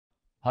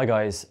Hi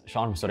guys,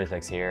 Sean from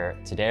StudyFlix here.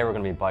 Today we're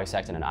going to be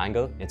bisecting an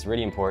angle. It's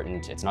really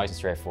important, it's nice and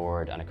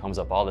straightforward, and it comes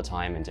up all the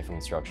time in different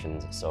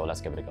constructions, so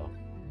let's give it a go.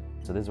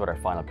 So this is what our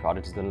final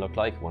product is going to look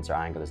like once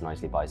our angle is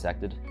nicely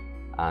bisected.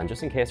 And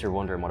just in case you're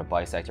wondering what a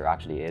bisector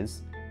actually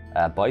is,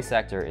 a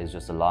bisector is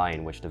just a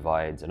line which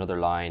divides another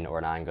line or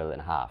an angle in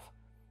half.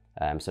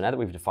 So now that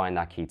we've defined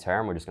that key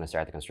term, we're just going to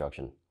start the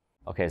construction.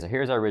 Okay, so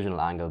here's our original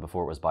angle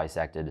before it was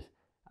bisected,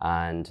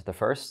 and the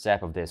first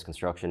step of this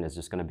construction is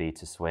just going to be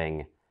to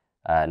swing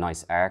a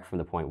nice arc from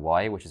the point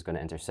Y, which is going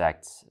to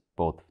intersect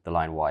both the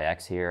line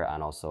YX here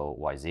and also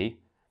YZ.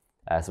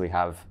 So we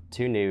have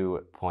two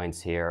new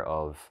points here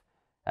of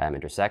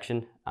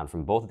intersection, and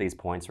from both of these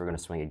points we're going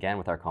to swing again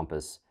with our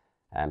compass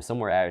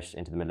somewhere out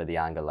into the middle of the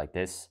angle like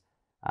this,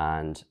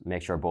 and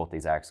make sure both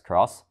these arcs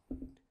cross.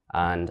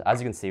 And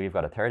as you can see, we've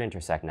got a third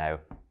intersect now,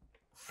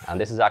 and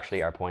this is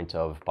actually our point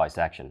of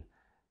bisection.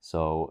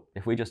 So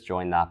if we just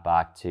join that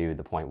back to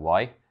the point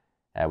Y,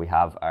 we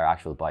have our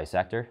actual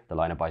bisector, the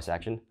line of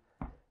bisection.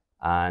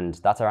 And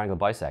that's our angle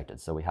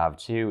bisected. So we have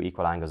two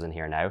equal angles in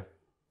here now.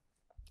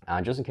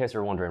 And just in case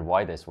you're wondering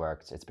why this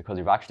works, it's because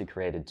we've actually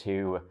created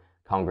two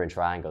congruent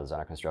triangles on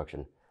our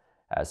construction.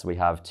 So we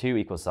have two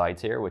equal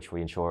sides here, which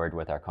we ensured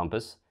with our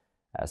compass.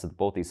 So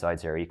both these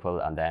sides here are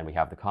equal, and then we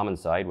have the common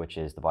side, which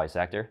is the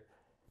bisector.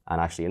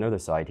 And actually another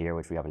side here,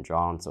 which we haven't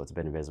drawn, so it's a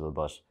bit invisible,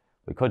 but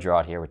we could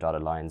draw it here with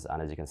dotted lines.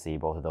 And as you can see,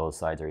 both of those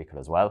sides are equal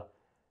as well.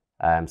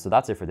 So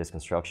that's it for this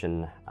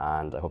construction,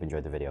 and I hope you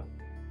enjoyed the video.